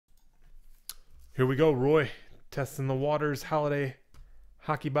Here we go, Roy. Testing the waters. Holiday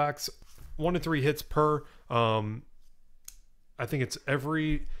hockey box. 1 to 3 hits per. I think it's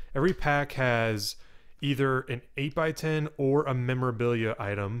every pack has either an 8x10 or a memorabilia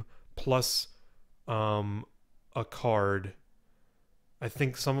item plus a card. I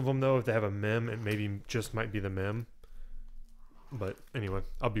think some of them, though, if they have a mem, it maybe just might be the mem. But anyway,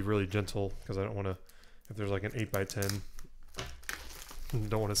 I'll be really gentle because I don't want to, if there's like an 8x10,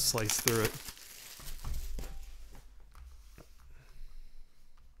 don't want to slice through it.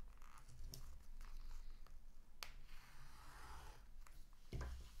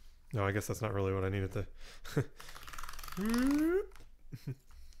 No, I guess that's not really what I needed to.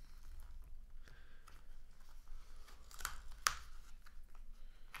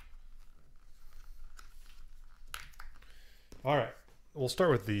 All right, we'll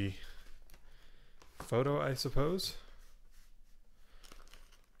start with the photo, I suppose.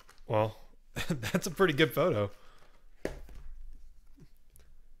 Well, that's a pretty good photo.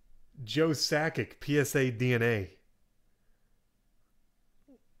 Joe Sakic, PSA DNA.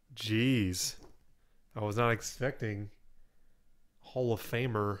 Jeez. I was not expecting Hall of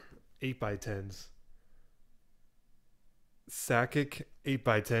Famer 8x10s. Sakic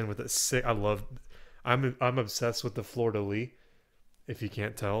 8x10 with a sick. I love. I'm obsessed with the fleur-de-lis, if you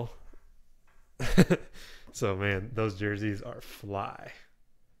can't tell. So man, those jerseys are fly.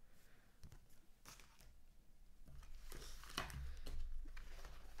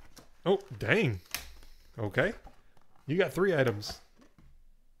 Oh, dang. Okay. You got 3 items.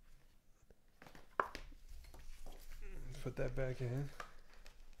 Put that back in.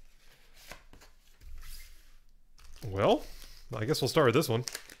 Well, I guess we'll start with this one.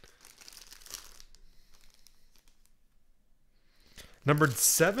 Numbered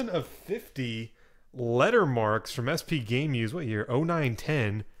 7 of 50 letter marks from SP Game Use. What year?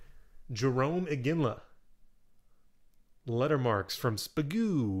 0910. Jerome Iginla. Letter marks from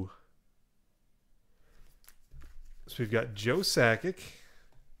Spagoo. So we've got Joe Sakic,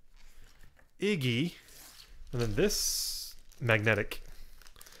 Iggy, and then this magnetic.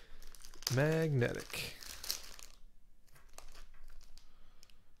 Magnetic.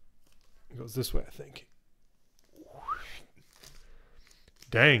 It goes this way, I think.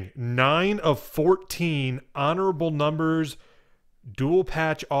 Dang. 9 of 14 honorable numbers. Dual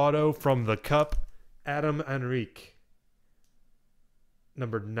patch auto from the Cup. Adam Henrique.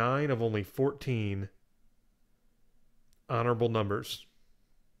 Number 9 of only 14 honorable numbers.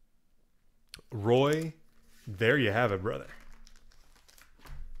 Roy, there you have it, brother.